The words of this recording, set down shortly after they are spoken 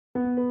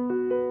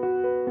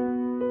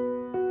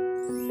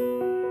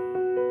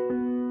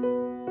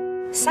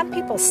Some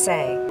people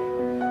say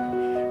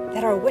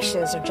that our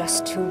wishes are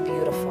just too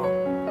beautiful.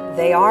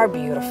 They are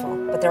beautiful,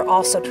 but they're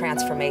also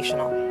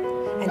transformational.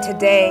 And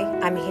today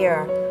I'm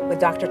here with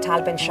Dr.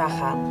 Tal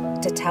Ben-Shahar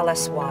to tell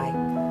us why.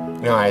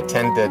 You know, I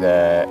attended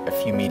a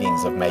few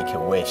meetings of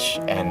Make-A-Wish,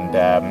 and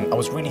I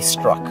was really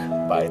struck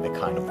by the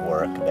kind of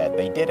work that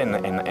they did.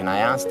 And I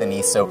asked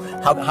Denise, so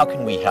how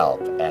can we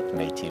help at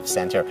Métiv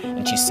Center?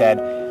 And she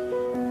said,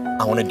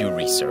 I want to do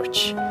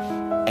research.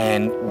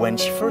 And when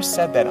she first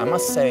said that, I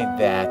must say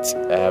that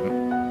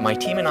my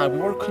team and I, we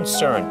were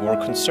concerned. We were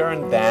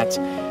concerned that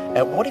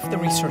what if the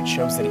research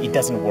shows that it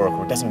doesn't work,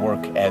 or doesn't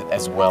work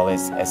as well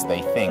as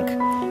they think,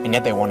 and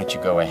yet they wanted to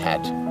go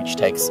ahead, which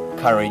takes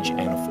courage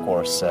and, of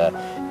course,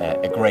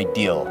 a great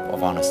deal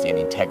of honesty and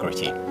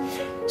integrity.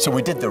 So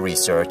we did the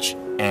research,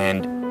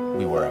 and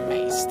we were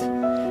amazed.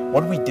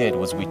 What we did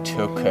was we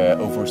took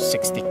over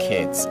 60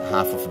 kids,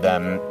 half of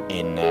them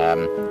in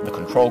the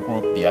control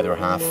group, the other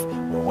half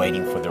were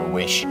waiting for their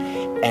wish,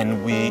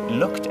 and we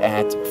looked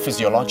at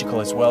physiological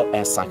as well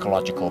as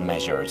psychological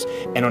measures.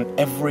 And on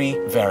every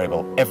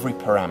variable, every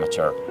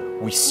parameter,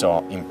 we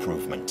saw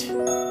improvement.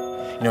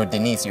 You know,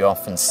 Denise, you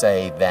often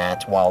say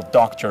that while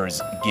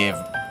doctors give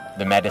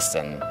the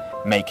medicine,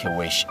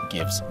 Make-A-Wish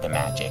gives the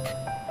magic.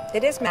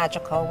 It is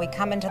magical. We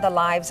come into the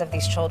lives of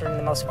these children in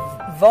the most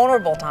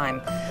vulnerable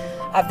time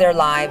of their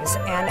lives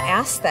and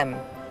ask them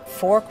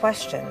 4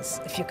 questions.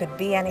 If you could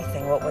be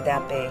anything, what would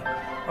that be?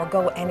 Or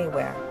go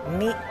anywhere,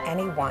 meet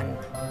anyone,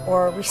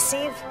 or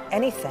receive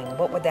anything,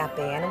 what would that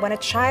be? And when a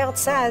child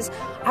says,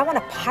 I want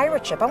a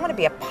pirate ship, I want to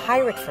be a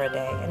pirate for a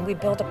day, and we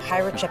build a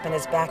pirate ship in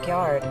his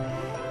backyard.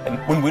 And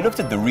when we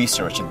looked at the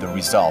research and the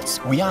results,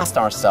 we asked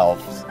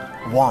ourselves,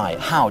 why?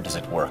 How does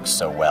it work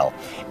so well?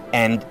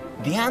 And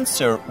the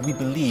answer, we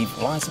believe,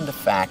 lies in the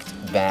fact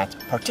that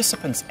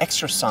participants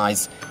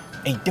exercise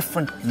a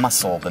different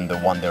muscle than the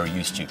one they're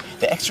used to.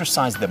 They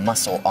exercise the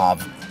muscle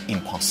of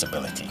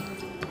impossibility.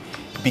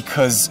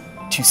 Because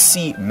to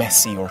see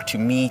Messi or to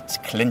meet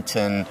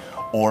Clinton,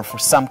 or for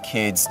some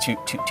kids to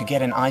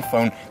get an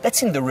iPhone,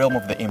 that's in the realm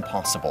of the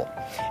impossible.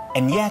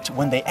 And yet,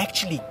 when they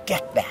actually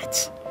get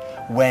that,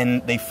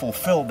 when they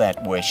fulfill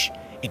that wish,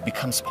 it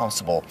becomes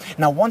possible.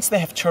 Now, once they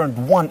have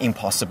turned one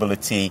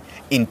impossibility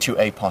into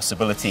a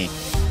possibility,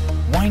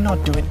 why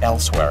not do it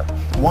elsewhere?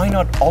 Why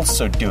not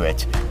also do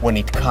it when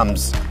it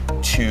comes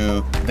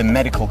to the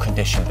medical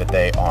condition that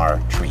they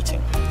are treating?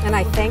 And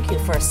I thank you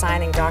for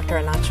assigning Dr.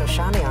 Anat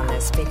Shoshani on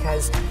this,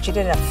 because she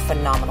did a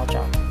phenomenal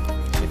job.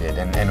 She did,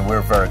 and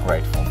we're very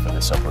grateful for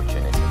this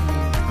opportunity.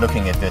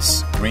 Looking at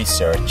this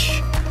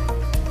research,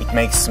 it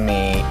makes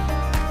me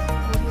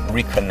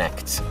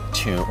reconnect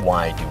to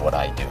why I do what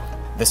I do.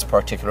 This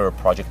particular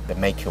project, the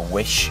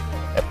Make-A-Wish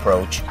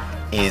approach,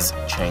 is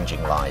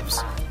changing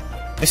lives.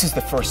 This is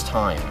the first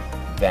time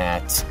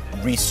that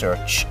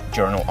research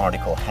journal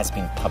article has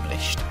been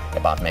published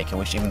about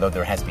Make-A-Wish, even though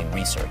there has been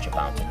research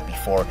about it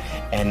before.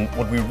 And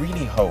what we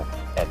really hope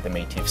at the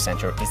Métiv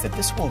Center is that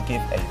this will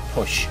give a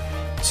push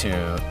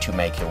to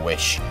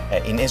Make-A-Wish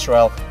in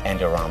Israel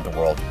and around the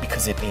world,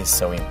 because it is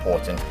so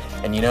important.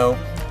 And you know,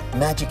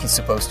 magic is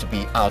supposed to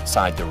be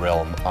outside the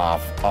realm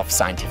of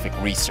scientific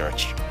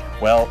research.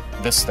 Well,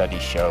 this study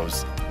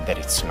shows that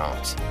it's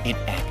not. It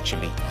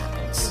actually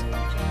happens.